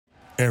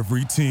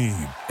Every team,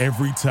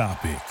 every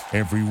topic,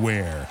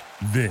 everywhere.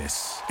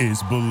 This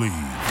is Believe.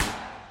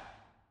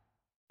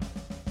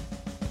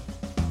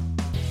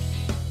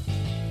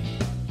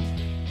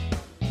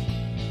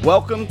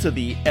 Welcome to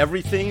the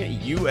Everything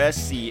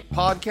USC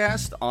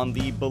podcast on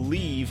the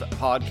Believe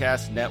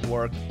Podcast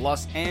Network,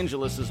 Los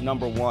Angeles'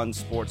 #1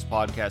 sports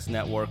podcast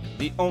network,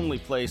 the only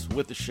place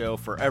with a show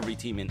for every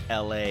team in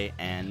LA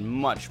and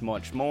much,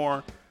 much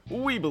more.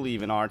 We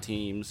believe in our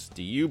teams.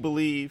 Do you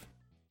believe?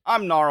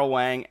 I'm Nara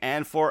Wang,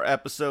 and for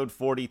episode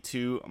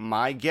 42,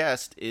 my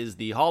guest is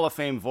the Hall of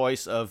Fame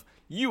voice of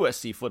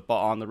USC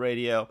football on the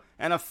radio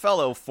and a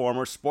fellow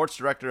former sports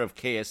director of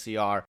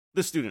KSCR,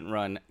 the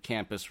student-run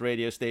campus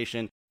radio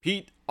station,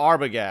 Pete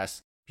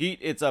Arbogast. Pete,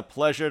 it's a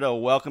pleasure to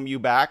welcome you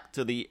back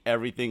to the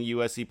Everything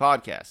USC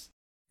podcast.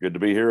 Good to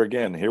be here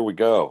again. Here we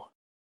go.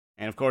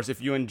 And of course,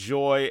 if you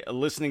enjoy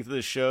listening to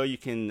the show, you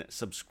can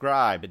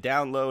subscribe,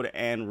 download,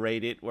 and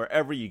rate it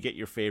wherever you get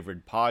your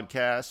favorite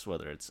podcasts,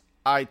 whether it's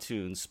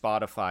iTunes,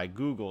 Spotify,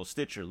 Google,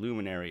 Stitcher,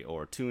 Luminary,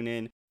 or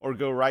TuneIn, or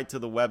go right to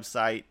the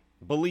website,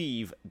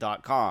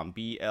 Believe.com,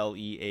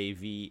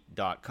 BLEAV.com,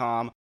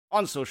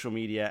 on social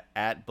media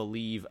at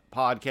Believe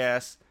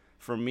Podcasts.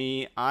 For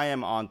me, I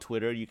am on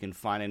Twitter. You can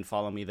find and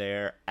follow me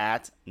there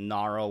at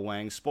Nara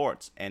Wang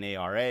Sports,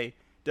 NARAWENG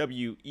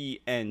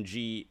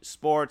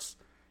Sports.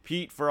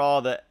 Pete, for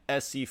all the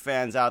SC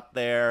fans out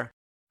there,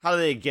 how do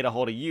they get a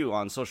hold of you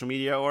on social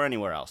media or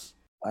anywhere else?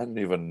 I don't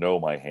even know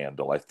my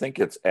handle. I think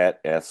it's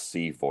at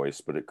SC Voice,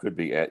 but it could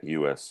be at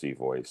USC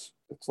Voice.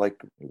 It's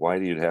like, why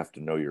do you have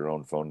to know your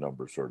own phone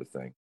number sort of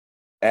thing?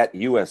 At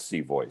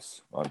USC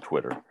Voice on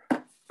Twitter.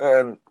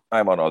 And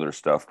I'm on other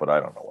stuff, but I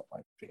don't know what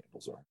my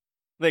handles are.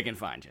 They can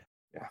find you.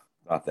 Yeah,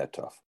 not that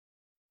tough.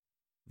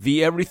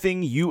 The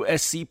Everything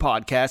USC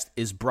podcast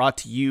is brought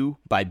to you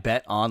by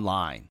Bet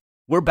Online.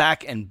 We're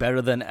back and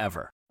better than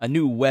ever. A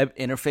new web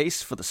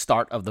interface for the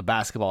start of the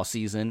basketball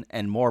season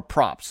and more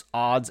props,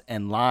 odds,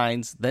 and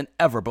lines than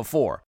ever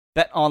before.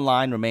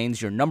 BetOnline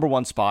remains your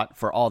 #1 spot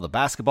for all the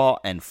basketball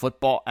and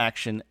football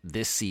action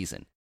this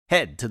season.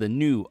 Head to the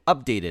new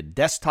updated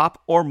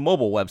desktop or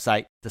mobile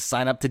website to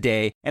sign up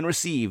today and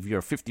receive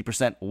your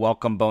 50%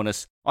 welcome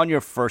bonus on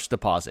your first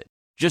deposit.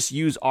 Just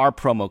use our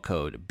promo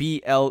code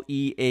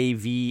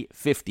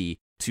BLEAV50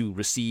 to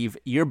receive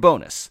your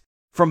bonus.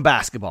 From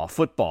basketball,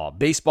 football,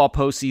 baseball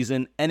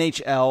postseason,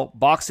 NHL,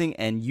 boxing,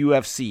 and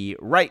UFC,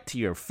 right to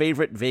your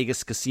favorite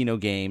Vegas casino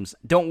games,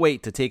 don't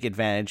wait to take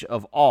advantage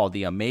of all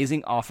the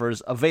amazing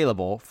offers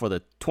available for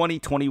the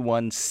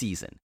 2021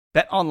 season.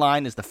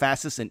 BetOnline is the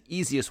fastest and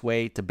easiest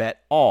way to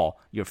bet all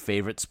your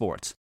favorite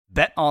sports.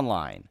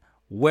 BetOnline,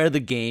 where the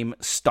game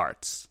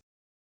starts.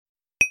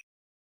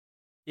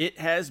 It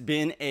has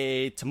been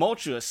a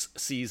tumultuous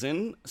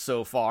season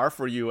so far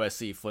for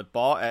USC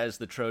football, as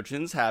the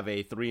Trojans have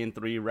a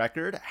 3-3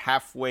 record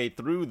halfway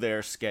through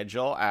their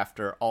schedule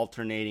after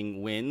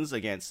alternating wins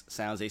against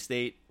San Jose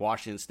State,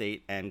 Washington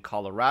State, and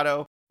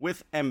Colorado,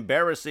 with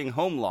embarrassing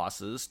home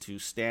losses to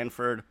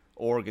Stanford,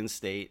 Oregon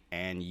State,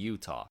 and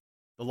Utah.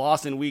 The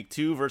loss in Week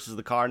 2 versus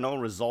the Cardinal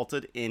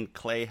resulted in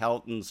Clay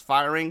Helton's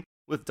firing,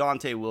 with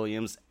Dante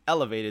Williams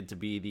elevated to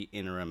be the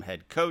interim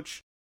head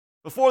coach.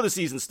 Before the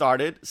season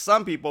started,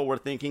 some people were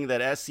thinking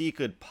that SC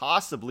could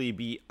possibly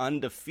be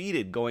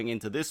undefeated going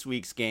into this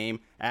week's game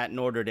at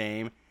Notre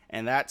Dame,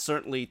 and that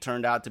certainly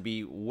turned out to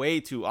be way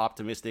too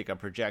optimistic a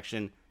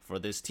projection for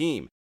this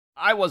team.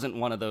 I wasn't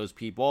one of those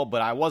people,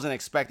 but I wasn't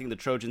expecting the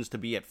Trojans to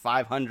be at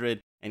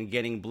 500 and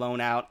getting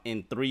blown out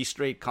in 3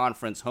 straight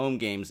conference home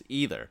games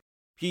either.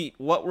 Pete,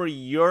 what were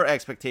your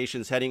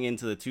expectations heading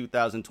into the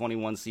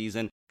 2021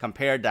 season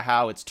compared to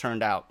how it's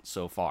turned out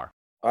so far?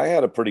 I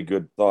had a pretty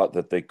good thought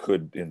that they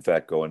could, in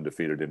fact, go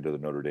undefeated into the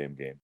Notre Dame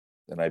game.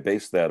 And I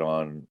based that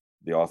on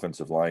the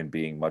offensive line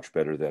being much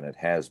better than it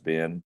has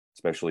been,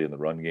 especially in the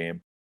run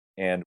game,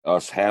 and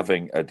us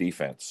having a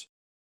defense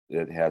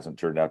that hasn't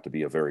turned out to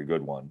be a very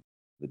good one.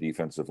 The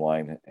defensive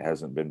line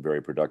hasn't been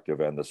very productive,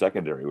 and the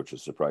secondary, which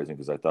is surprising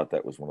because I thought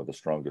that was one of the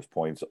strongest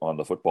points on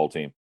the football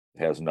team,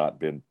 has not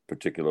been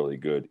particularly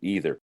good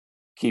either.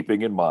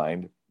 Keeping in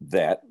mind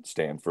that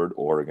Stanford,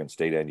 Oregon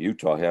State, and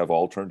Utah have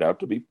all turned out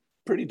to be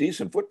pretty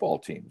decent football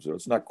teams. So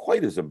it's not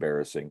quite as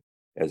embarrassing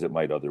as it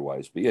might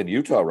otherwise be. And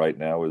Utah right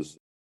now is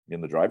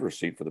in the driver's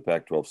seat for the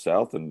Pac-12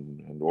 South,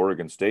 and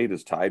Oregon State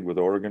is tied with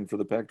Oregon for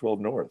the Pac-12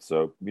 North.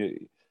 So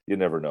you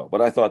never know. But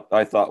I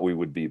thought we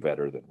would be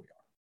better than we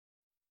are.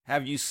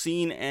 Have you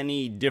seen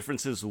any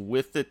differences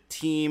with the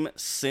team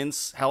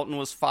since Helton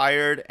was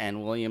fired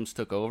and Williams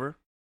took over?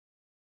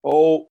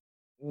 Oh,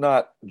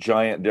 not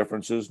giant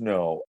differences,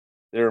 no.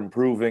 They're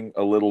improving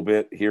a little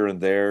bit here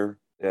and there,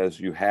 as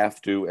you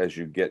have to, as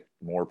you get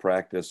more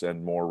practice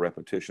and more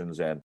repetitions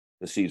and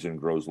the season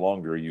grows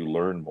longer, you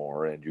learn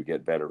more and you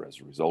get better as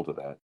a result of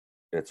that.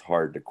 It's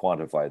hard to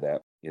quantify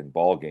that in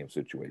ball game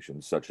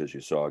situations, such as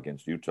you saw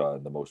against Utah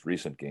in the most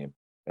recent game.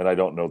 And I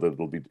don't know that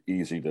it'll be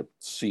easy to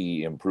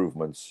see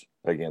improvements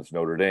against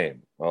Notre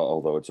Dame,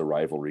 although it's a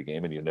rivalry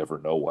game and you never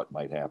know what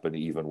might happen,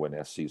 even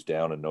when SC's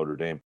down and Notre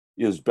Dame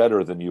is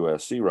better than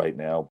USC right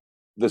now.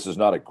 This is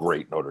not a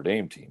great Notre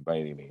Dame team by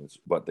any means,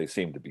 but they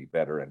seem to be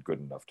better and good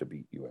enough to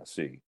beat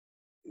USC.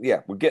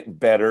 Yeah, we're getting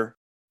better.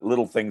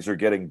 Little things are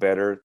getting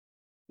better.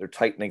 They're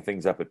tightening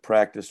things up at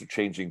practice. They're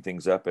changing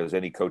things up as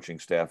any coaching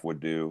staff would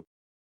do.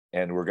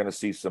 And we're going to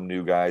see some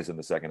new guys in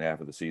the second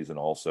half of the season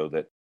also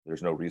that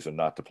there's no reason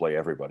not to play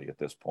everybody at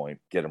this point.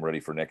 Get them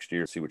ready for next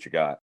year, see what you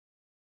got.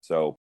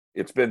 So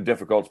it's been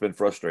difficult. It's been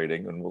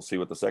frustrating, and we'll see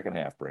what the second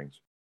half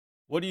brings.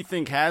 What do you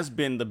think has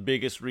been the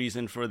biggest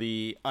reason for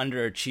the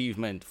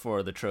underachievement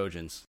for the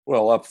Trojans?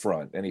 Well, up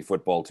front, any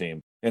football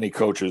team, any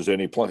coaches,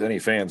 any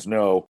fans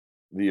know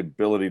the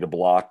ability to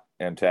block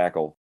and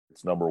tackle.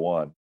 It's number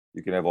one.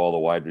 You can have all the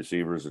wide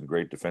receivers and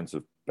great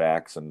defensive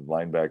backs and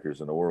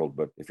linebackers in the world,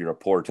 but if you're a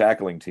poor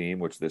tackling team,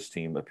 which this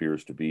team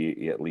appears to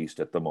be, at least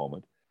at the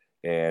moment,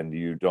 and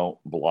you don't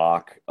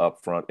block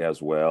up front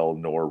as well,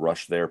 nor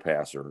rush their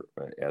passer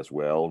as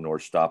well, nor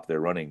stop their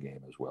running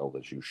game as well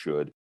as you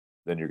should,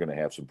 then you're going to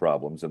have some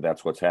problems. And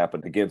that's what's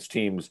happened against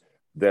teams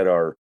that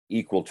are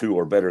equal to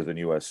or better than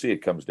USC.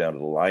 It comes down to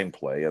the line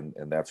play, and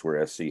that's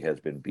where SC has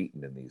been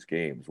beaten in these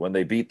games. When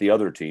they beat the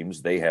other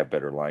teams, they have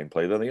better line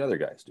play than the other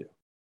guys do.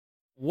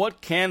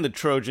 What can the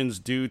Trojans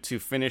do to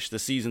finish the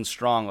season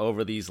strong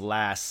over these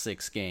last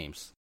 6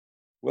 games?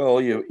 Well,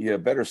 you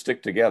better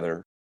stick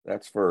together.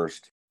 That's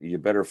first. You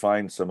better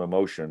find some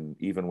emotion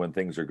even when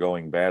things are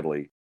going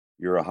badly.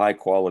 You're a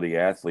high-quality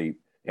athlete.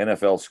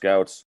 NFL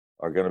scouts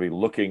are going to be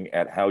looking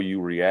at how you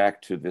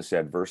react to this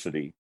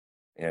adversity.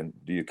 And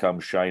do you come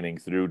shining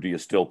through? Do you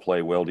still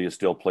play well? Do you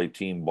still play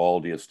team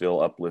ball? Do you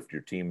still uplift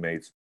your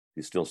teammates? Do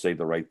you still say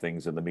the right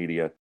things in the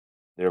media?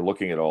 They're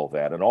looking at all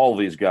that. And all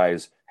these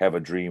guys have a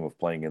dream of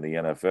playing in the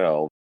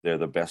NFL. They're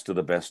the best of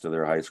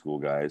their high school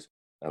guys.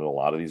 And a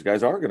lot of these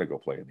guys are going to go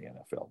play in the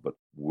NFL, but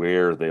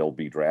where they'll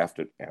be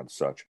drafted and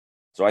such.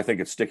 So I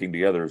think it's sticking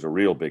together is a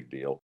real big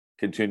deal.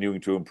 Continuing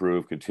to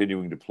improve,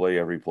 continuing to play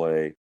every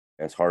play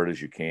as hard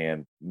as you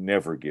can.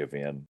 Never give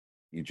in.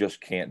 You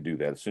just can't do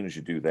that. As soon as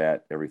you do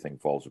that, everything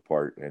falls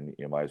apart, and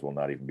you might as well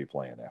not even be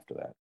playing after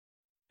that.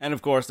 And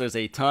of course, there's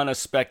a ton of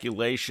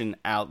speculation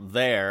out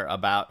there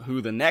about who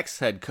the next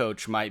head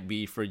coach might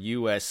be for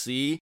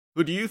USC.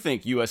 Who do you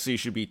think USC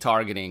should be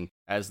targeting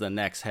as the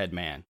next head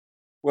man?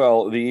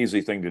 Well, the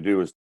easy thing to do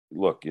is,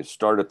 look, you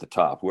start at the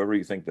top. Whoever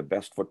you think the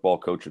best football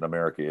coach in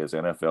America is,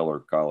 NFL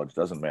or college,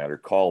 doesn't matter.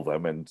 Call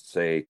them and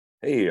say,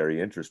 hey, are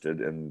you interested?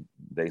 And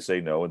they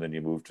say no, and then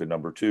you move to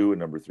number 2 and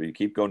number 3. You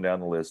keep going down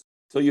the list.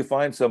 So you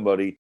find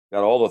somebody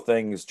got all the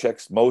things,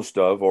 checks most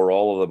of or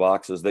all of the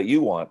boxes that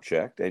you want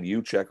checked, and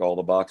you check all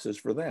the boxes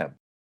for them.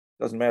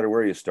 Doesn't matter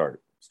where you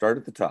start. Start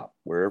at the top,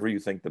 wherever you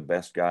think the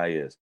best guy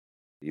is.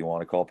 You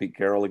want to call Pete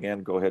Carroll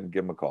again? Go ahead and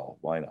give him a call.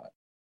 Why not?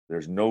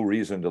 There's no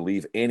reason to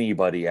leave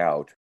anybody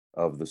out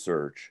of the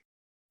search.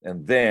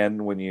 And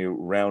then when you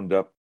round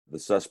up the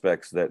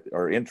suspects that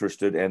are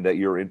interested and that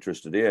you're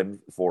interested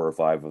in, 4 or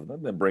 5 of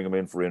them, then bring them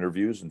in for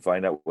interviews and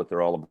find out what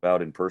they're all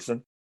about in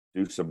person.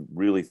 Do some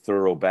really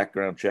thorough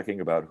background checking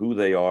about who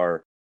they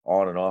are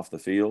on and off the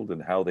field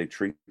and how they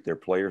treat their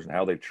players and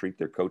how they treat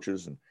their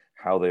coaches and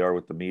how they are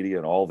with the media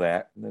and all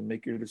that, and then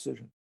make your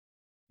decision.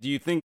 Do you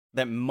think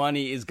that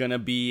money is going to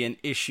be an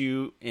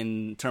issue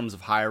in terms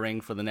of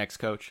hiring for the next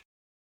coach?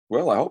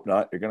 Well, I hope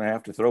not. You're going to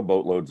have to throw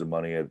boatloads of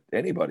money at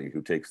anybody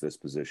who takes this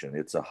position.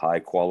 It's a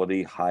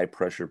high-quality,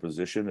 high-pressure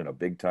position in a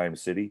big-time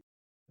city.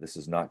 This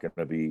is not going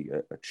to be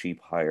a cheap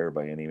hire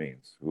by any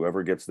means.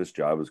 Whoever gets this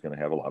job is going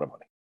to have a lot of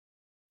money.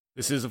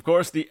 This is, of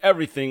course, the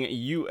Everything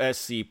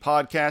USC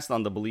podcast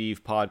on the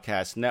Believe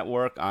Podcast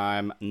Network.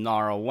 I'm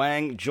Nara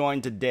Wang,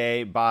 joined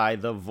today by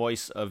the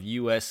voice of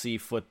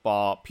USC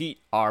football, Pete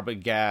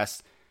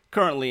Arbogast,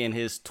 currently in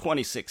his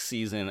 26th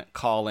season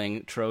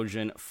calling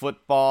Trojan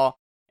football.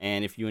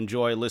 And if you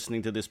enjoy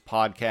listening to this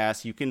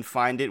podcast, you can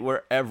find it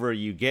wherever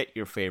you get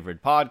your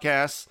favorite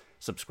podcasts.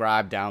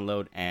 Subscribe,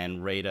 download,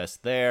 and rate us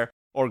there.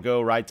 Or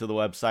go right to the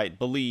website,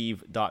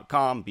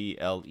 Believe.com,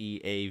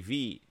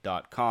 BLEAV.com.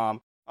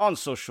 On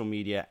social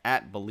media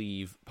at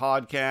Believe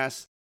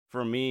Podcast.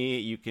 For me,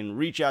 you can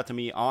reach out to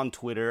me on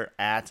Twitter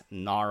at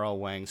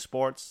NaraWang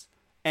Sports,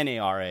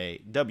 NARAWENG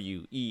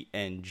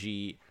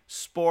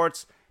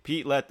Sports.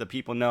 Pete, let the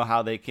people know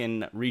how they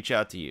can reach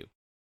out to you.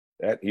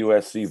 At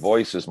USC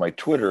Voice is my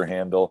Twitter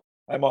handle.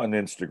 I'm on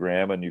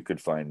Instagram, and you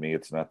could find me.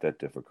 It's not that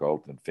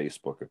difficult. And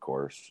Facebook, of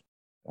course.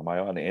 Am I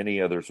on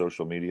any other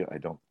social media? I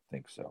don't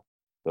think so.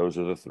 Those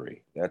are the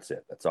 3. That's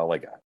it. That's all I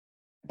got.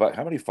 But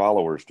how many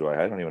followers do I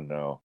have? I don't even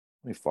know.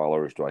 How many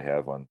followers do I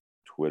have on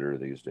Twitter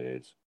these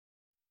days?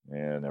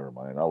 Never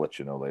mind. I'll let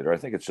you know later. I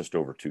think it's just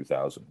over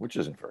 2,000, which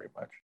isn't very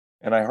much.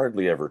 And I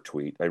hardly ever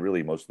tweet. I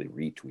really mostly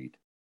retweet.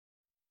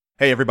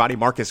 Hey, everybody.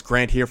 Marcus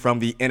Grant here from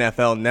the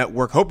NFL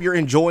Network. Hope you're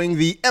enjoying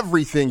the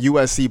Everything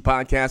USC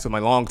podcast with my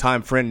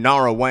longtime friend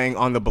Nara Wang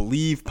on the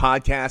Believe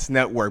Podcast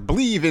Network.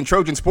 Believe in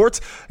Trojan sports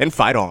and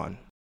fight on.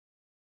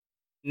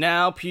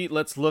 Now, Pete,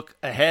 let's look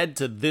ahead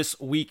to this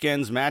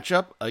weekend's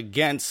matchup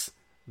against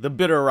the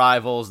bitter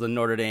rivals, the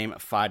Notre Dame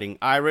Fighting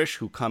Irish,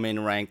 who come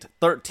in ranked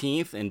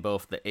 13th in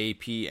both the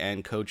AP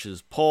and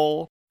coaches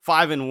poll.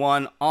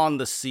 5-1 on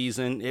the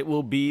season. It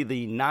will be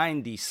the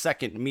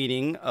 92nd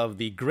meeting of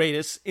the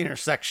greatest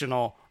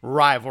intersectional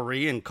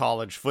rivalry in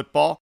college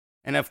football.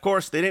 And of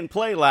course, they didn't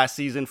play last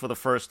season for the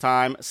first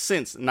time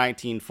since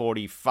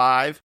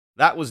 1945.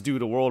 That was due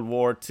to World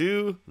War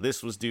II.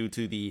 This was due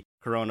to the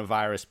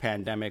coronavirus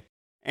pandemic.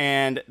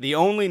 And the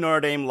only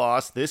Notre Dame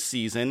loss this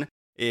season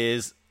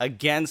is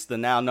against the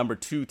now number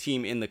 2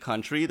 team in the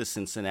country, the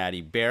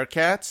Cincinnati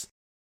Bearcats.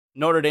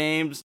 Notre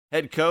Dame's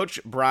head coach,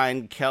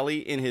 Brian Kelly,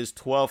 in his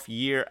 12th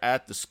year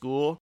at the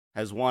school,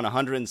 has won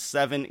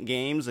 107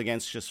 games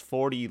against just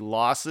 40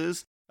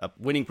 losses, a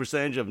winning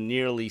percentage of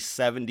nearly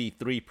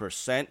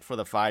 73% for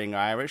the Fighting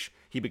Irish.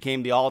 He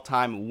became the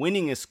all-time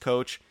winningest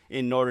coach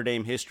in Notre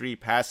Dame history,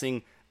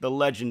 passing the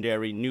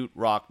legendary Knute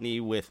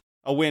Rockne with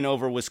a win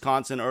over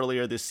Wisconsin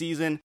earlier this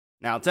season.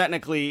 Now,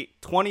 technically,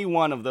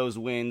 21 of those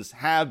wins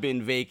have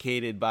been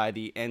vacated by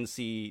the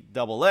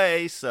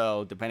NCAA,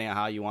 so depending on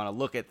how you want to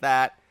look at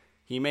that,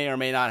 he may or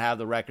may not have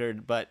the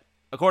record, but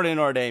according to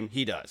Notre Dame,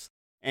 he does.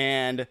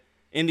 And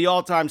in the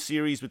all-time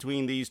series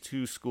between these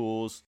two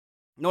schools,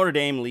 Notre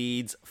Dame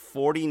leads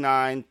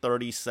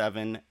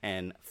 49-37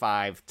 and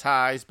 5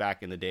 ties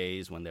back in the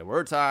days when there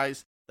were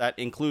ties. That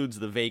includes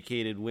the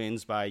vacated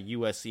wins by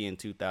USC in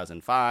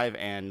 2005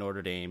 and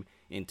Notre Dame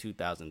in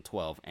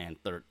 2012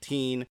 and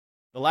 13.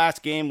 The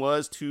last game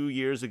was 2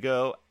 years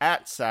ago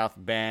at South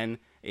Bend,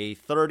 a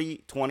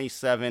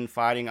 30-27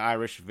 Fighting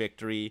Irish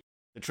victory.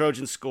 The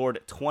Trojans scored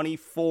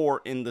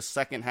 24 in the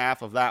second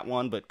half of that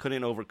one, but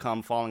couldn't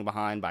overcome falling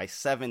behind by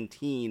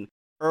 17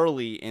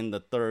 early in the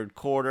third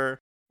quarter.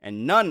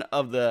 And none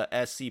of the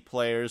SC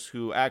players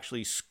who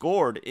actually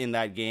scored in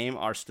that game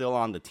are still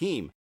on the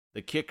team.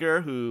 The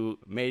kicker, who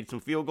made some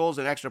field goals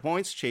and extra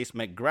points, Chase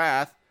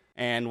McGrath,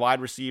 and wide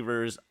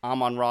receivers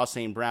Amon-Ra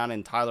St. Brown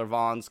and Tyler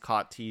Vaughns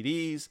caught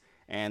TDs,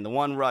 and the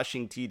one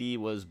rushing TD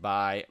was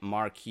by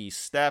Marquise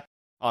Stepp.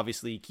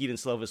 Obviously, Keaton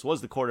Slovis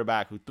was the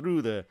quarterback who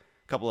threw the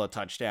couple of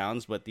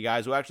touchdowns, but the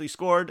guys who actually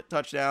scored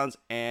touchdowns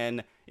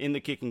and in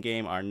the kicking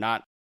game are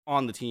not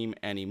on the team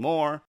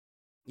anymore.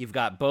 You've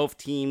got both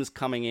teams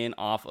coming in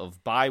off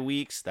of bye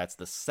weeks. That's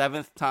the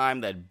 7th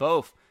time that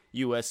both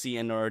USC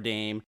and Notre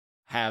Dame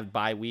have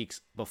bye weeks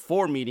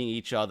before meeting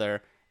each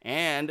other,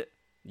 and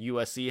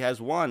USC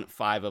has won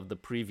 5 of the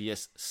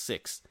previous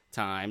 6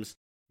 times.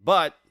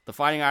 But the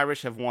Fighting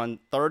Irish have won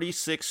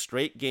 36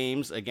 straight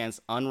games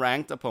against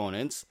unranked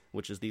opponents,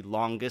 which is the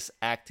longest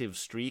active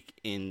streak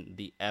in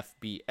the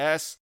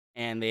FBS,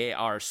 and they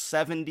are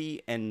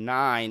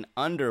 70-9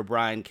 under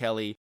Brian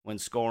Kelly when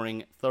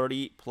scoring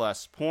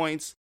 30-plus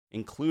points,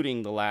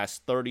 including the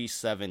last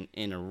 37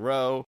 in a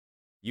row.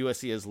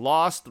 USC has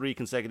lost 3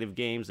 consecutive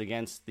games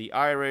against the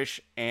Irish,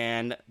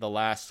 and the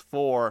last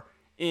 4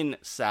 in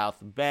South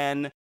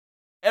Bend.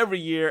 Every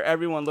year,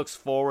 everyone looks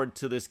forward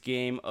to this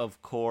game,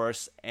 of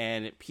course,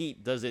 and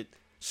Pete, does it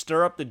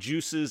stir up the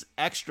juices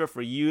extra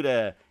for you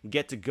to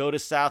get to go to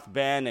South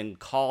Bend and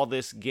call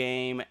this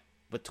game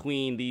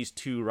between these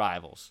two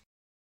rivals?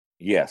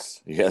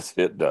 Yes,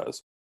 it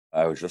does.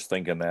 I was just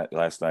thinking that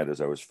last night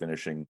as I was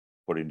finishing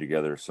putting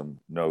together some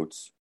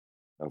notes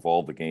of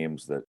all the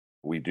games that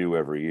we do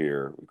every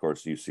year. Of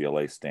course,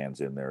 UCLA stands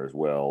in there as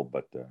well,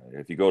 but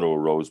if you go to a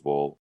Rose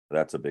Bowl,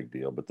 that's a big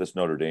deal. But this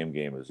Notre Dame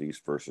game is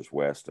East versus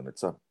West, and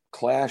it's a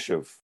clash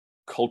of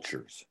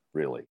cultures,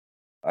 really.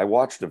 I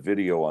watched a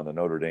video on the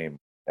Notre Dame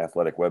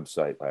athletic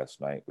website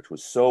last night, which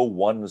was so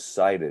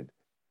one-sided.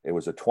 It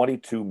was a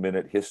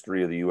 22-minute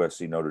history of the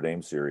USC Notre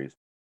Dame series,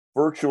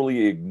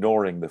 virtually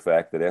ignoring the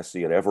fact that SC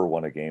had ever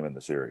won a game in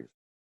the series.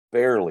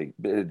 Barely,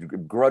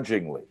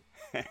 grudgingly,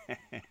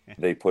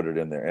 they put it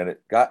in there. And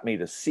it got me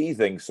to see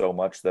things so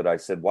much that I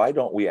said, why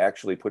don't we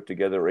actually put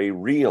together a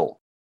real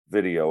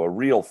video, a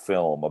real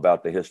film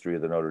about the history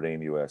of the Notre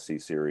Dame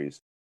USC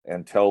series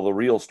and tell the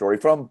real story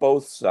from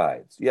both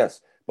sides?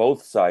 Yes,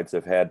 both sides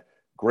have had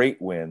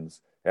great wins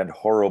and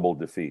horrible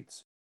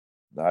defeats.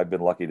 I've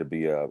been lucky to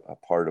be a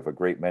part of a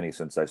great many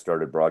since I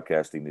started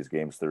broadcasting these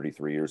games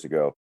 33 years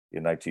ago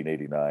in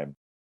 1989.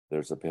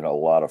 There's been a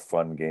lot of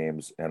fun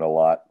games and a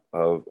lot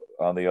of,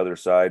 on the other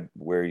side,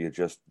 where you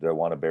just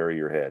want to bury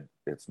your head.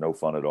 It's no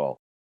fun at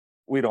all.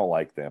 We don't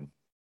like them.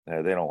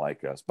 They don't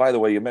like us. By the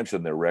way, you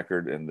mentioned their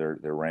record and their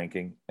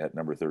ranking at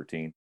number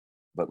 13.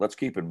 But let's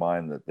keep in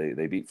mind that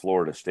they beat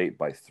Florida State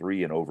by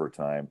 3 in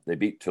overtime. They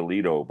beat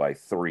Toledo by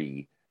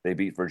 3. They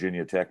beat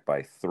Virginia Tech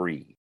by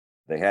 3.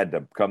 They had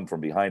to come from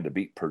behind to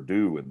beat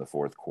Purdue in the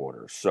fourth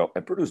quarter. So,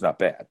 and Purdue's not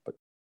bad, but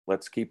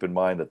let's keep in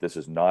mind that this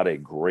is not a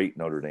great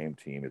Notre Dame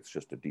team. It's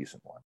just a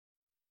decent one.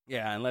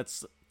 Yeah, and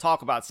let's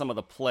talk about some of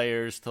the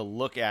players to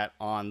look at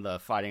on the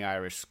Fighting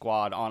Irish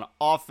squad. On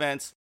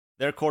offense,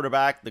 their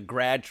quarterback, the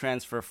grad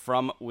transfer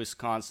from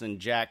Wisconsin,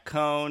 Jack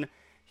Cohn,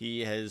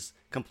 he has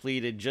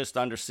completed just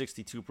under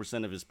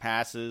 62% of his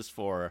passes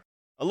for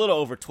a little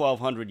over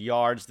 1,200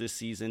 yards this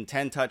season,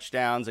 10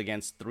 touchdowns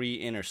against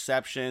 3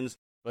 interceptions,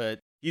 but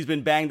he's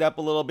been banged up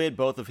a little bit.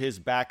 Both of his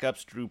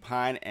backups, Drew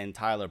Pine and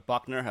Tyler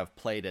Buckner, have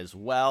played as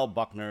well.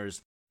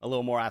 Buckner's a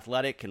little more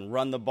athletic, can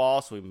run the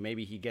ball, so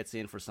maybe he gets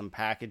in for some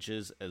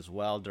packages as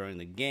well during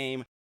the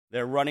game.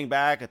 Their running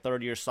back, a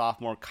third-year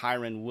sophomore,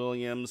 Kyren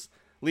Williams,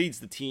 leads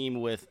the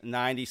team with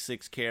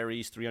 96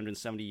 carries,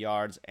 370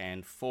 yards,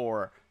 and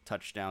 4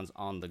 touchdowns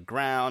on the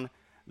ground.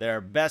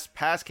 Their best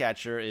pass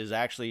catcher is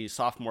actually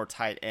sophomore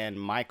tight end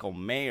Michael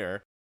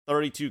Mayer,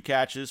 32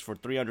 catches for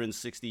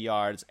 360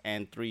 yards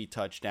and 3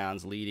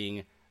 touchdowns,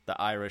 leading the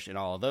Irish in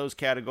all of those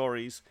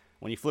categories.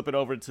 When you flip it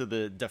over to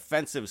the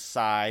defensive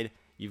side,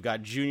 you've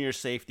got junior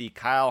safety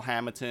Kyle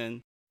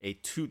Hamilton, a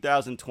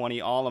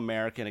 2020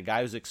 All-American, a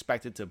guy who's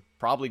expected to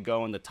probably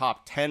go in the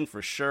top 10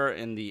 for sure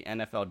in the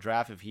NFL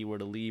draft if he were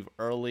to leave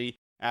early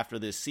after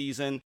this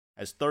season.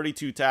 Has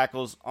 32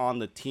 tackles on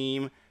the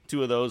team,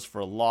 2 of those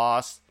for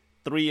loss,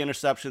 3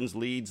 interceptions,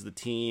 leads the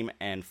team,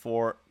 and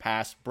 4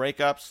 pass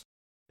breakups.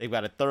 They've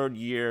got a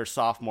third-year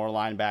sophomore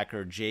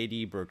linebacker,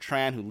 J.D.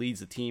 Bertrand, who leads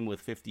the team with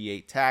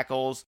 58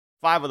 tackles,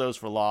 5 of those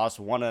for loss,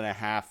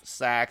 1.5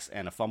 sacks,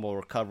 and a fumble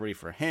recovery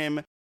for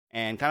him.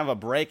 And kind of a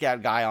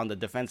breakout guy on the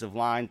defensive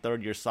line,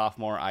 third-year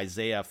sophomore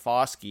Isaiah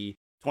Foskey,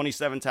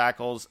 27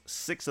 tackles,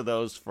 6 of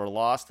those for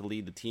loss to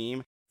lead the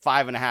team.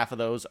 5.5 of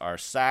those are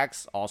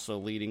sacks, also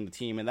leading the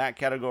team in that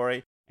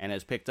category, and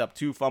has picked up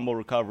 2 fumble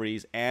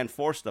recoveries and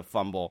forced a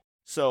fumble.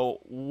 So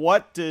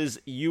what does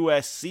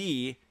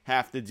USC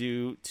have to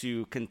do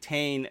to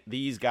contain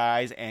these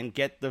guys and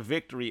get the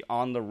victory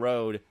on the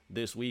road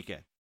this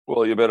weekend?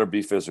 Well, you better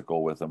be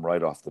physical with them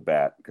right off the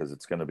bat because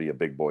it's going to be a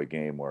big boy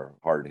game where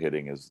hard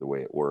hitting is the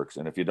way it works.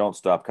 And if you don't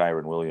stop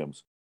Kyren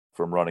Williams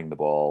from running the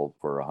ball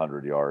for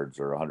 100 yards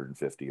or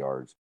 150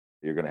 yards,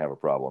 you're going to have a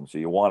problem. So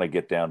you want to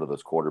get down to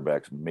those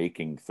quarterbacks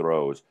making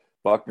throws.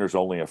 Buckner's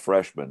only a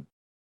freshman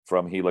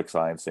from Helix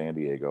High in San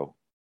Diego.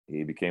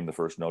 He became the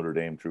first Notre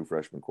Dame true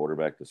freshman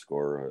quarterback to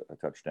score a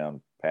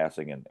touchdown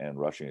passing and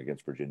rushing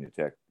against Virginia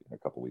Tech a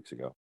couple weeks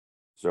ago.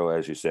 So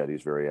as you said,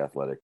 he's very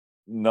athletic.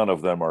 None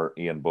of them are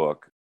Ian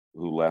Book,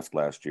 who left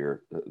last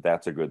year.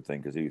 That's a good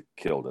thing because he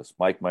killed us.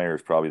 Mike Mayer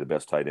is probably the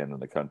best tight end in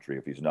the country.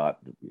 If he's not,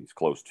 he's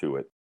close to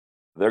it.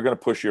 They're going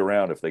to push you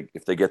around if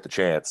they get the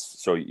chance.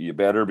 So you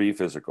better be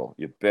physical.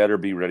 You better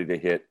be ready to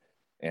hit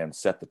and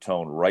set the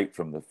tone right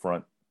from the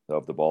front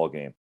of the ball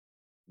game.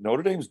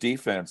 Notre Dame's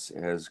defense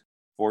has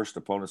forced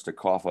opponents to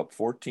cough up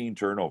 14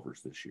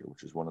 turnovers this year,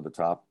 which is one of the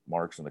top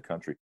marks in the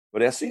country.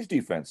 But SC's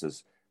defense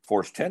has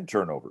forced 10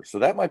 turnovers. So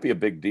that might be a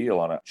big deal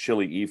on a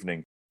chilly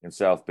evening in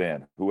South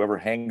Bend. Whoever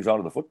hangs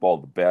onto the football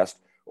the best,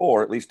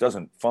 or at least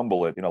doesn't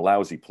fumble it in a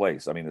lousy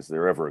place. I mean, is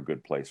there ever a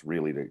good place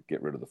really to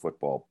get rid of the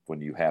football when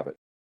you have it?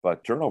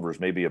 But turnovers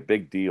may be a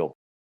big deal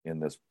in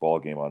this ball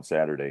game on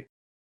Saturday.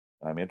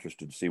 I'm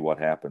interested to see what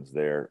happens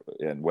there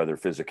and whether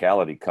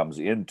physicality comes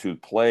into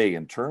play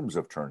in terms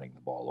of turning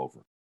the ball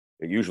over.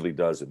 It usually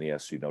does in the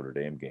SC Notre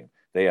Dame game.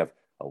 They have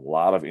a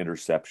lot of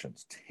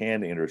interceptions,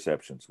 10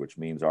 interceptions, which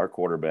means our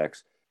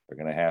quarterbacks are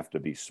going to have to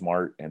be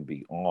smart and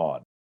be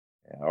on.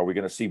 Are we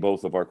going to see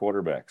both of our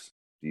quarterbacks?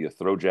 Do you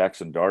throw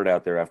Jackson Dart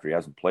out there after he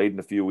hasn't played in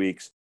a few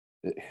weeks?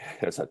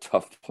 It's a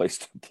tough place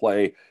to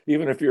play,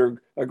 even if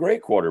you're a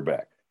great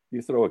quarterback.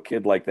 You throw a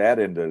kid like that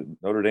into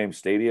Notre Dame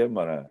Stadium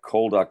on a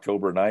cold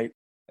October night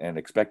and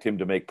expect him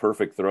to make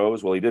perfect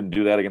throws. Well, he didn't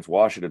do that against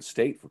Washington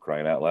State, for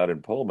crying out loud,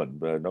 in Pullman.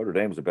 But Notre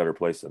Dame's a better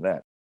place than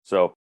that.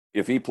 So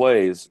if he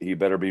plays, he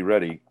better be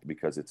ready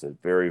because it's a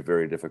very,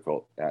 very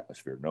difficult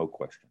atmosphere, no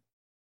question.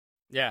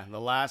 Yeah,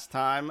 the last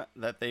time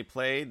that they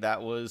played,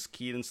 that was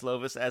Keaton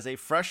Slovis as a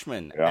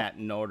freshman at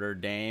Notre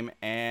Dame,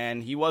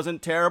 and he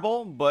wasn't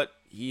terrible, but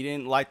he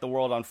didn't light the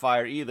world on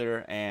fire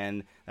either,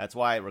 and that's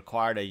why it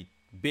required a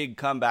big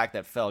comeback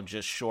that fell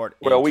just short.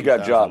 Well, we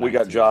got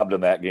jobbed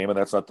in that game, and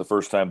that's not the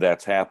first time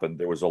that's happened.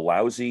 There was a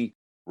lousy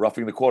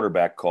roughing the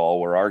quarterback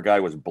call where our guy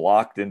was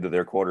blocked into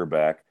their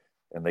quarterback,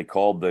 and they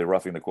called the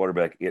roughing the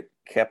quarterback. It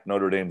kept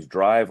Notre Dame's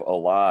drive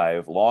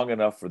alive long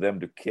enough for them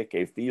to kick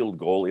a field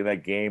goal in a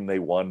game they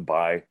won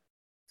by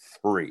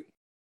 3.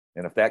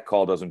 And if that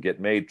call doesn't get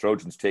made,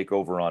 Trojans take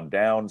over on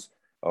downs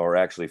or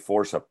actually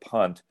force a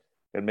punt,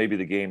 and maybe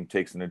the game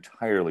takes an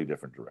entirely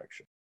different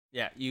direction.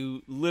 Yeah,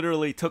 you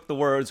literally took the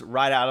words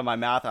right out of my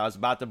mouth. I was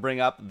about to bring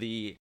up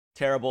the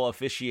terrible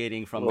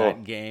officiating from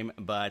that game,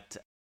 but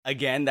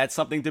again, that's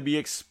something to be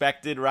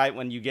expected, right,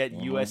 when you get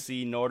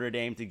USC, Notre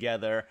Dame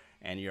together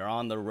and you're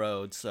on the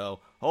road.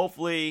 So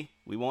hopefully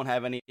we won't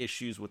have any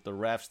issues with the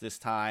refs this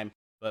time,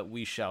 but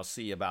we shall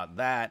see about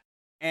that.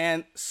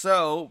 And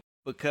so,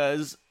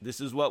 because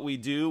this is what we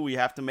do, we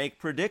have to make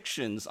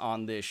predictions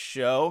on this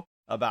show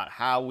about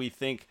how we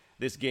think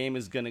this game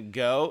is going to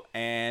go.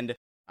 And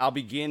I'll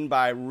begin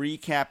by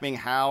recapping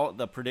how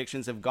the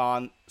predictions have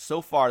gone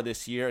so far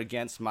this year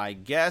against my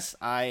guess.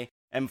 I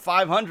am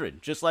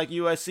 500, just like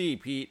USC,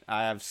 Pete.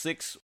 I have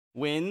 6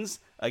 wins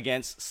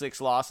against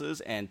 6 losses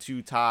and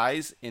 2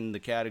 ties in the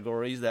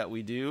categories that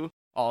we do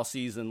all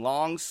season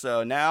long.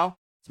 So now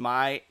it's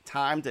my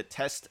time to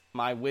test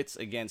my wits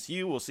against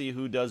you. We'll see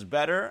who does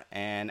better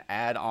and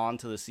add on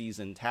to the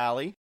season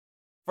tally.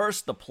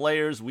 First, the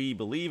players we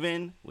believe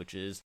in, which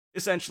is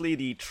essentially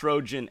the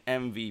Trojan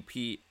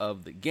MVP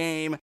of the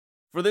game.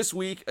 For this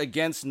week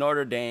against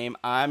Notre Dame,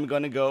 I'm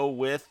going to go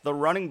with the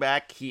running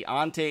back,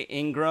 Keontae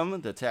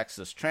Ingram, the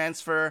Texas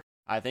transfer.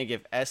 I think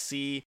if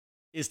SC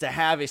is to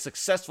have a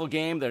successful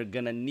game, they're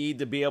going to need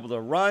to be able to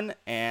run.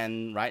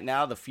 And right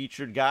now, the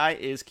featured guy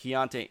is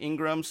Keaontay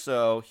Ingram.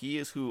 So he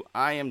is who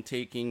I am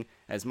taking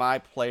as my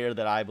player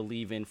that I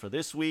believe in for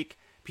this week.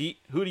 Pete,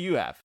 who do you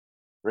have?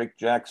 Drake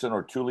Jackson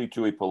or Tuli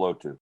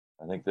Tuipulotu.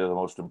 I think they're the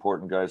most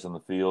important guys on the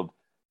field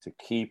to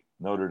keep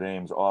Notre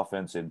Dame's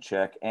offense in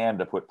check and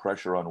to put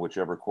pressure on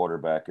whichever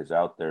quarterback is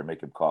out there,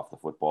 make him cough the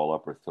football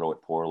up or throw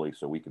it poorly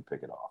so we can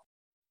pick it off.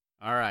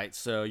 All right,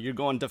 so you're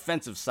going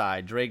defensive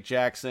side, Drake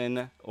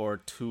Jackson or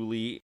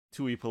Tuli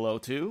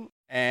Tuipulotu.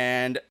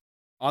 And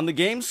on the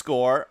game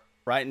score,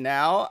 right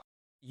now,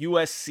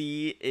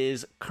 USC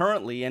is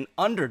currently an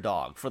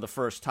underdog for the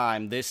first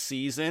time this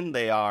season.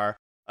 They are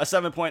a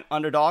 7-point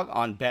underdog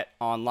on Bet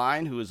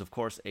Online, who is, of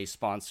course, a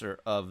sponsor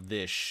of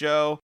this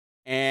show.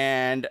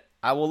 And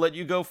I will let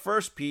you go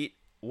first, Pete.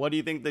 What do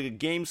you think the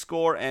game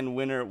score and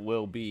winner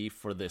will be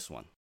for this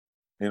one?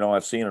 You know,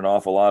 I've seen an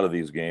awful lot of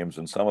these games,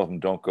 and some of them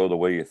don't go the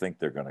way you think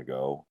they're going to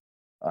go.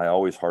 I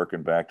always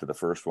hearken back to the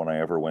first one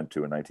I ever went to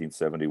in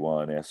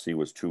 1971. SC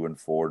was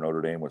 2-4,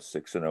 Notre Dame was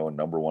 6-0 and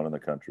number 1 in the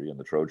country, and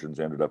the Trojans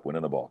ended up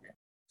winning the ballgame.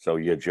 So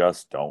you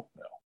just don't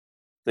know.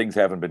 Things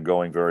haven't been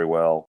going very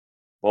well.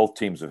 Both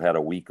teams have had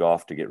a week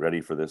off to get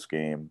ready for this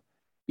game.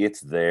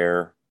 It's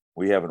there.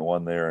 We haven't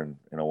won there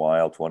in a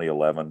while,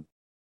 2011.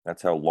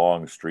 That's how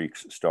long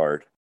streaks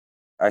start.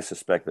 I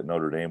suspect that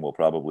Notre Dame will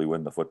probably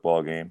win the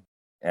football game.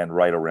 And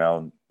right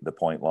around the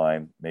point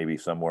line, maybe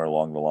somewhere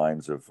along the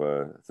lines of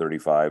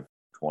 35-28,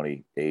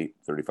 35-27,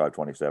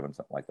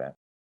 something like that.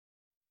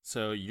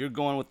 So you're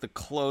going with the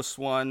close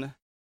one,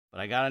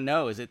 but I got to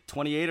know, is it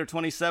 28 or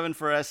 27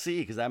 for SC?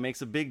 Because that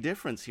makes a big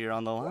difference here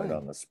on the line. Right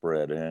on the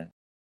spread, eh?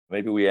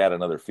 Maybe we add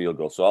another field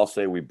goal. So I'll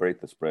say we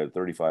break the spread,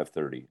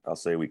 35-30. I'll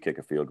say we kick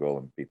a field goal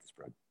and beat the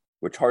spread,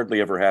 which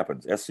hardly ever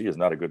happens. SC is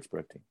not a good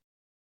spread team.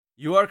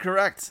 You are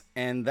correct,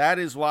 and that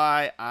is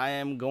why I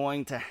am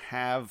going to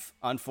have,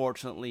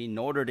 unfortunately,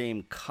 Notre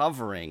Dame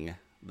covering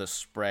the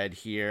spread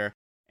here.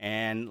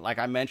 And like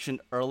I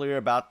mentioned earlier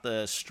about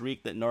the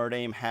streak that Notre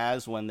Dame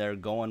has when they're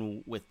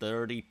going with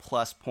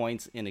 30-plus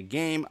points in a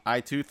game,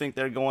 I too think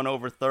they're going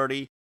over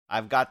 30.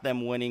 I've got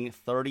them winning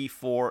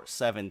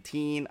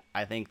 34-17.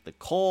 I think the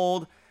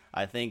cold,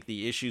 I think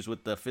the issues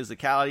with the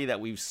physicality that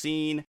we've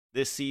seen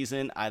this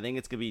season, I think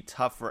it's going to be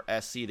tough for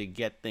SC to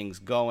get things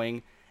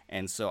going.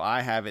 And so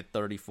I have it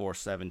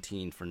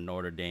 34-17 for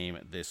Notre Dame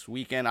this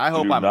weekend. I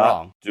hope I'm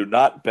wrong. Do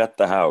not bet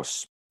the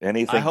house.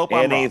 Anything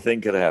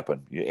could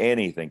happen.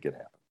 Anything could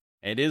happen.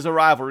 It is a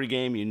rivalry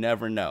game. You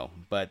never know.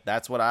 But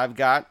that's what I've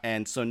got.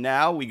 And so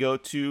now we go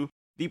to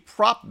the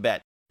prop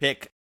bet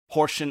pick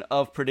portion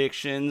of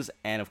predictions.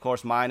 And, of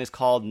course, mine is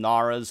called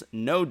Nara's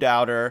No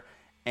Doubter.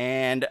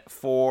 And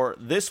for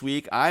this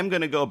week, I'm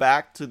going to go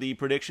back to the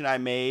prediction I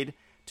made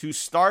to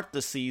start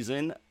the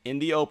season. In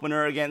the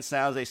opener against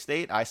San Jose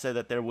State, I said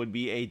that there would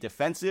be a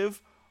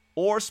defensive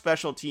or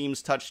special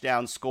teams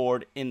touchdown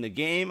scored in the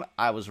game.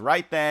 I was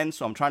right then,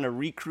 so I'm trying to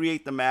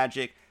recreate the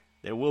magic.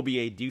 There will be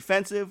a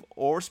defensive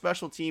or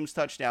special teams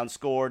touchdown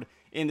scored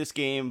in this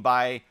game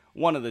by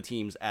one of the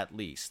teams at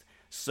least.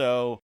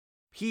 So,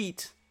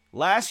 Pete,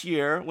 last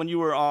year when you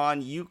were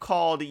on, you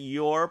called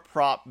your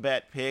prop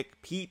bet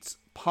pick Pete's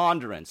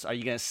Ponderance. Are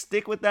you going to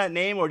stick with that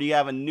name, or do you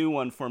have a new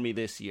one for me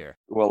this year?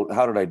 Well,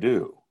 how did I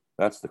do?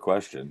 That's the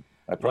question.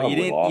 I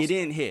probably lost. You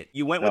didn't hit.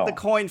 You went with the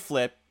coin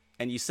flip,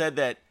 and you said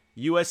that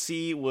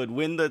USC would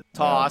win the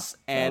toss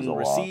and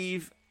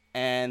receive,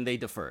 and they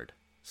deferred.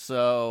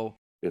 So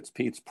it's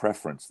Pete's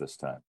preference this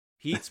time.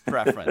 Pete's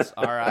preference.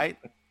 All right.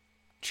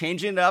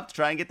 Changing it up to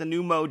try and get the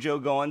new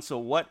mojo going. So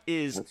what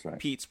is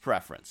Pete's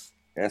preference?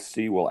 SC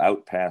will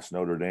outpass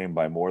Notre Dame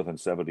by more than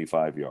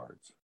 75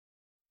 yards.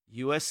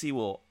 USC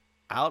will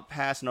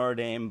outpass Notre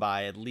Dame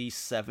by at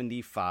least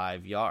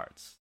 75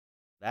 yards.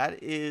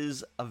 That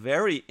is a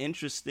very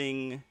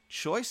interesting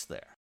choice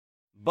there.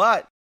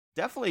 But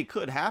definitely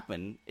could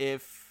happen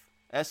if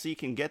SC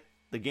can get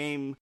the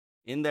game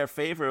in their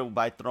favor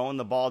by throwing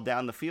the ball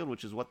down the field,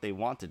 which is what they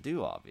want to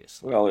do,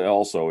 obviously. Well,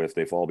 also, if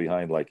they fall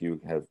behind like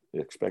you have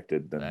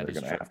expected, then they're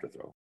going to have to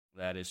throw.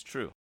 That is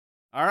true.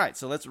 All right,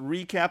 so let's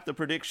recap the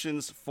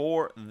predictions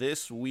for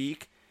this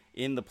week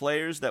in the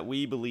players that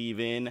we believe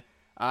in.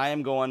 I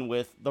am going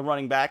with the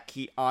running back,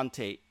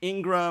 Keaontay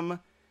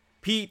Ingram.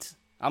 Pete,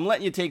 I'm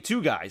letting you take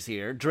two guys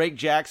here, Drake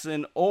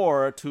Jackson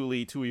or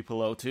Tuli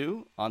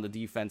Tuipulotu on the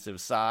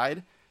defensive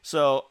side.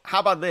 So how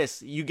about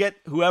this? You get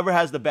whoever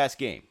has the best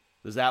game.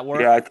 Does that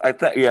work?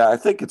 Yeah, I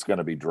think it's going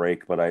to be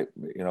Drake, but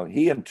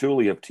he and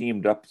Tuli have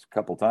teamed up a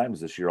couple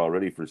times this year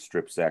already for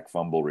strip sack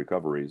fumble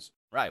recoveries.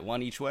 Right,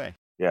 one each way.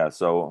 Yeah,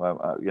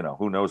 so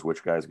who knows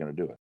which guy's going to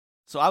do it.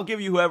 So I'll give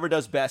you whoever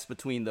does best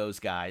between those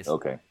guys.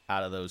 Okay.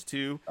 Out of those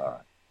two. All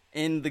right.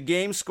 In the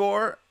game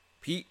score,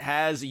 Pete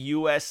has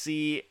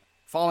USC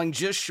falling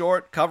just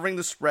short, covering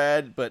the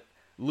spread, but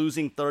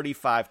losing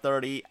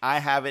 35-30. I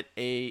have it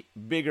a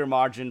bigger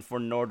margin for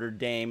Notre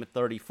Dame,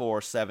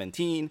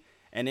 34-17.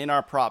 And in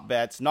our prop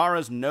bets,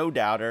 Nara's no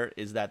doubter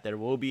is that there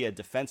will be a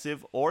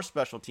defensive or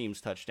special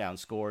teams touchdown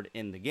scored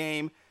in the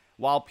game,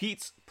 while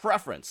Pete's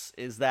preference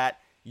is that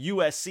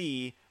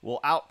USC will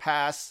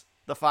outpass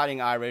the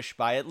Fighting Irish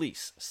by at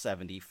least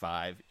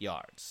 75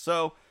 yards.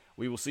 So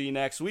we will see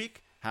next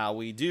week how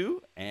we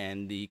do,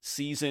 and the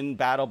season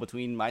battle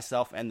between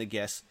myself and the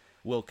guests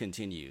will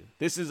continue.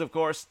 This is, of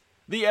course,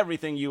 the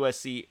Everything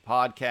USC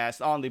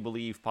podcast on the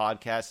Believe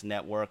Podcast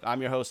Network.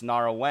 I'm your host,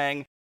 Nara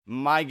Wang.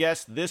 My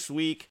guest this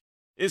week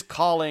is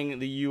calling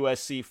the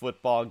USC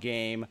football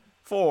game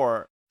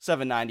for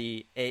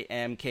 790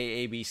 AM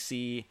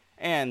KABC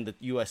and the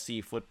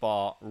USC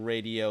Football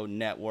Radio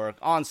Network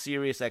on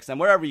SiriusXM,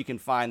 wherever you can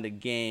find the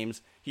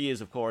games. He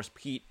is, of course,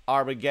 Pete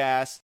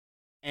Arbogast.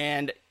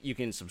 And you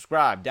can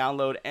subscribe,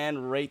 download,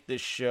 and rate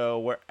this show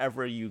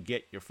wherever you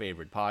get your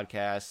favorite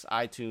podcasts: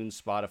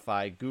 iTunes,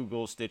 Spotify,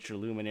 Google, Stitcher,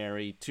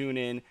 Luminary,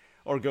 TuneIn,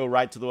 or go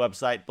right to the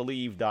website,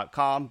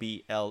 Believe.com,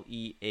 BLEAV.com,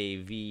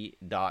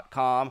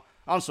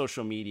 on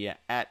social media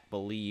at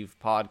Believe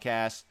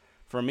Podcast.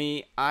 For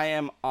me, I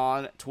am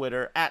on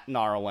Twitter at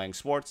Narawang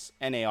Sports,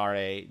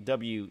 NARAWENG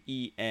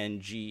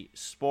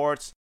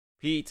Sports.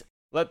 Pete,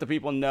 let the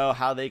people know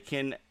how they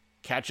can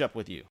catch up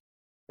with you.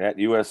 At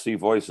USC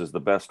Voice is the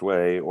best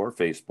way, or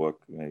Facebook.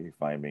 You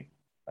find me.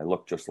 I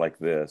look just like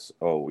this.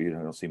 Oh, you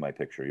don't see my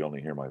picture. You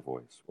only hear my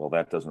voice. Well,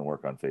 that doesn't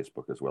work on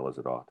Facebook as well as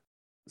it ought.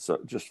 So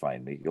just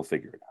find me. You'll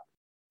figure it out.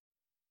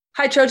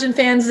 Hi, Trojan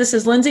fans. This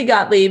is Lindsay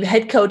Gottlieb,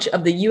 head coach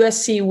of the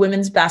USC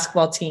women's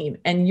basketball team,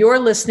 and you're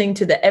listening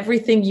to the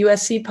Everything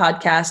USC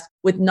podcast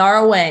with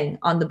Nara Wang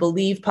on the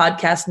Believe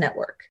Podcast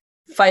Network.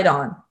 Fight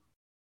on.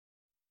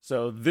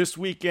 So this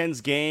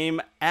weekend's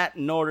game at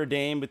Notre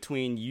Dame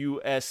between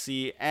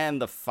USC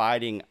and the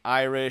Fighting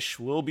Irish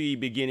will be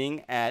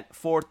beginning at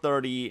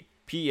 4:30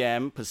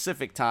 p.m.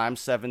 Pacific time,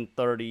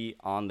 7:30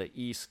 on the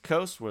East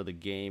Coast, where the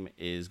game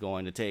is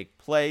going to take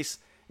place.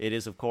 It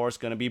is, of course,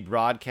 going to be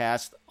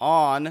broadcast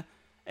on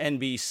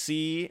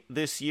NBC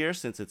this year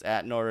since it's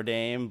at Notre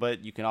Dame,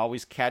 but you can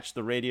always catch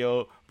the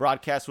radio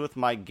broadcast with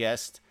my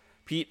guest,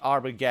 Pete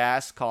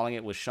Arbogast, calling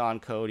it with Sean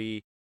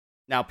Cody.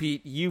 Now,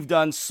 Pete, you've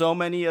done so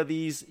many of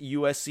these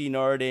USC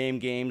Notre Dame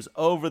games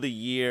over the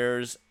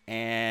years,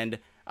 and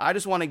I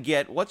just want to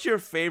get, what's your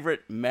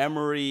favorite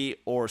memory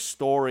or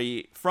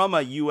story from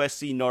a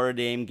USC Notre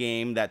Dame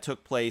game that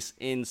took place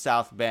in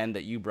South Bend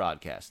that you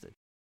broadcasted?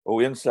 Oh,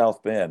 in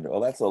South Bend.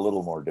 Oh, that's a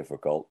little more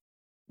difficult.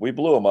 We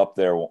blew them up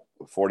there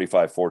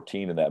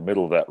 45-14 in that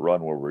middle of that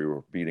run where we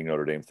were beating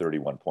Notre Dame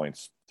 31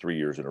 points 3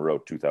 years in a row,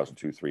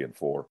 2002, 3, and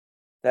 4.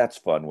 That's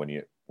fun when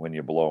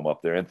you blow them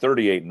up there. And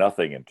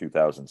 38-0 in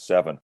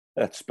 2007.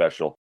 That's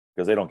special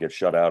because they don't get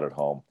shut out at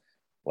home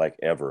like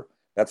ever.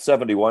 That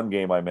 71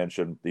 game I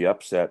mentioned, the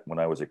upset when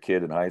I was a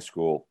kid in high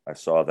school, I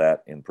saw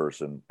that in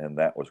person, and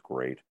that was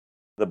great.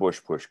 The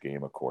Bush Push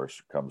game, of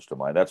course, comes to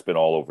mind. That's been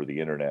all over the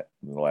internet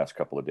in the last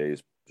couple of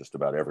days, just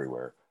about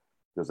everywhere,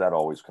 because that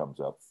always comes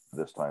up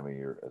this time of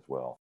year as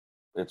well.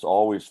 It's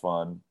always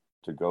fun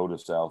to go to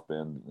South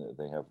Bend.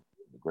 They have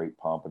great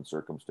pomp and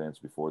circumstance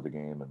before the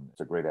game, and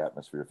it's a great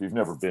atmosphere. If you've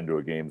never been to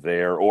a game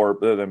there, or,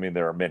 I mean,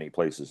 there are many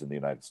places in the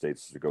United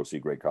States to go see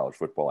great college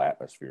football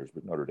atmospheres,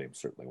 but Notre Dame's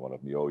certainly one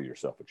of them. You owe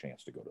yourself a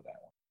chance to go to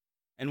that one.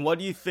 And what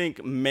do you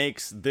think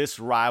makes this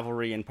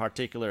rivalry in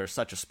particular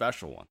such a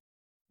special one?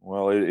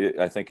 Well,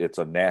 I think it's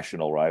a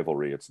national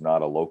rivalry. It's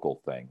not a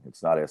local thing.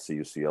 It's not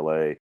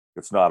SC-UCLA.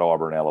 It's not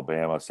Auburn,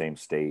 Alabama, same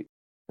state.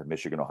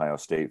 Michigan, Ohio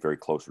State, very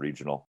close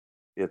regional.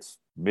 It's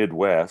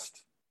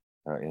Midwest.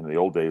 In the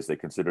old days, they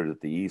considered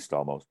it the East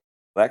almost.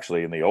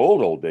 Actually, in the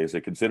old days, they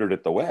considered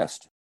it the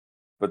West.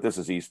 But this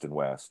is East and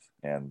West.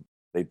 And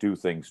they do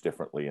things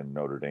differently in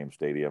Notre Dame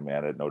Stadium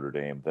and at Notre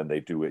Dame than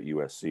they do at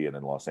USC and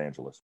in Los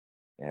Angeles.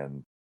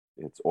 And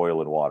it's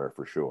oil and water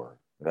for sure.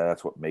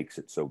 That's what makes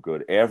it so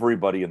good.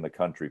 Everybody in the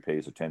country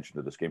pays attention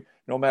to this game,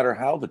 no matter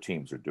how the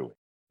teams are doing.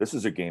 This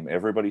is a game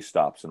everybody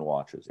stops and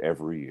watches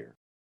every year.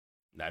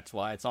 That's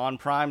why it's on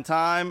prime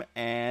time,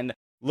 and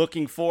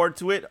looking forward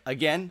to it.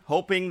 Again,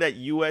 hoping that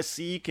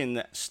USC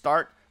can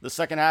start the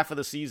second half of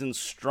the season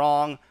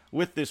strong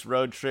with this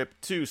road trip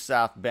to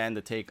South Bend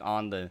to take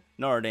on the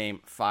Notre Dame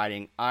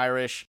Fighting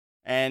Irish.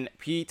 And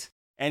Pete,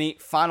 any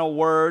final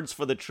words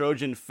for the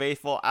Trojan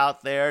faithful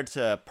out there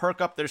to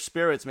perk up their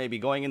spirits maybe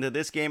going into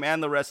this game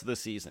and the rest of the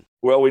season?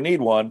 Well, we need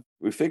one.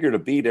 We figure to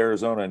beat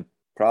Arizona and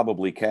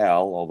probably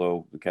Cal,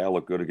 although the Cal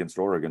looked good against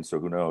Oregon, so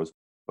who knows.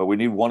 But we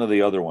need one of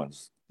the other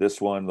ones.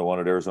 This one, the one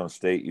at Arizona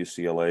State,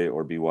 UCLA,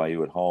 or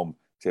BYU at home,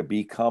 to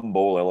become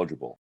bowl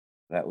eligible.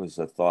 That was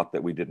a thought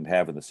that we didn't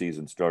have when the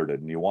season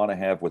started. And you want to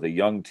have, with a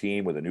young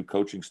team, with a new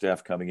coaching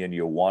staff coming in,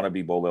 you want to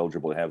be bowl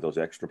eligible to have those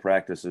extra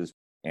practices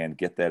and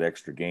get that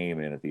extra game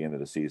in at the end of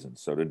the season.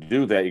 So to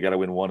do that, you got to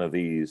win one of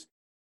these.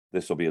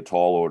 This will be a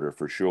tall order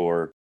for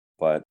sure,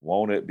 but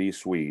won't it be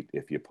sweet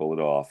if you pull it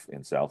off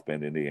in South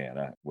Bend,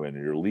 Indiana, when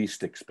you're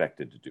least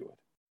expected to do it?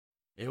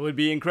 It would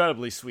be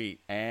incredibly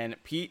sweet. And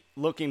Pete,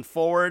 looking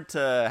forward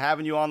to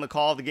having you on the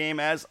call of the game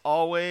as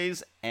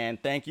always,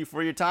 and thank you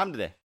for your time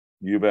today.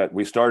 You bet.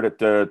 We start at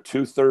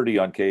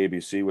 2:30 on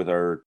KABC with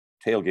our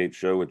tailgate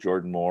show with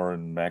Jordan Moore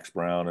and Max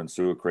Brown and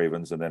Sue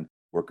Cravens, and then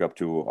work up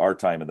to our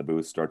time in the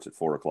booth starts at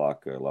 4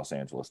 o'clock Los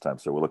Angeles time.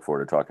 So we'll look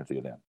forward to talking to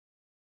you then.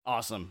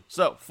 Awesome.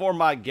 So, for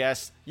my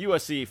guest,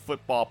 USC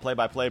football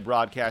play-by-play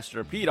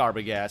broadcaster Pete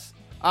Arbogast,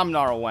 I'm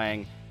Nara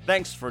Wang.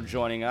 Thanks for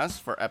joining us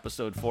for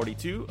episode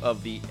 42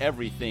 of the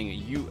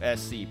Everything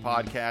USC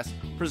podcast,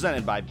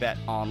 presented by Bet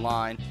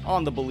Online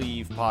on the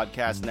Believe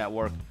Podcast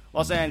Network,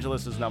 Los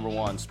Angeles'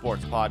 #1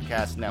 sports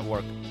podcast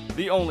network,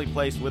 the only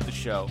place with the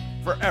show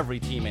for every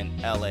team in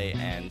LA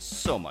and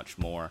so much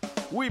more.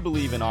 We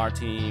believe in our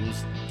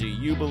teams. Do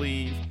you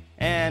believe?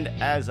 And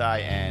as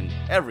I end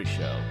every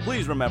show,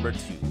 please remember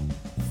to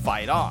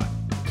fight on.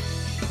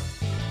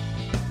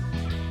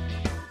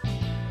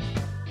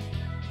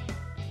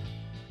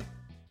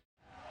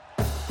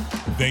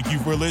 Thank you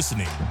for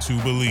listening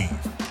to Believe.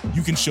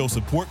 You can show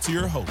support to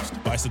your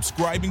host by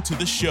subscribing to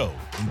the show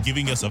and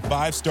giving us a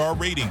 5-star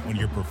rating on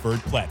your preferred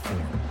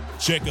platform.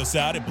 Check us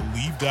out at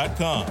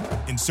Believe.com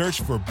and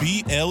search for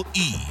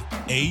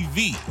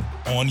BLEAV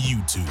on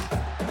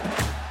YouTube.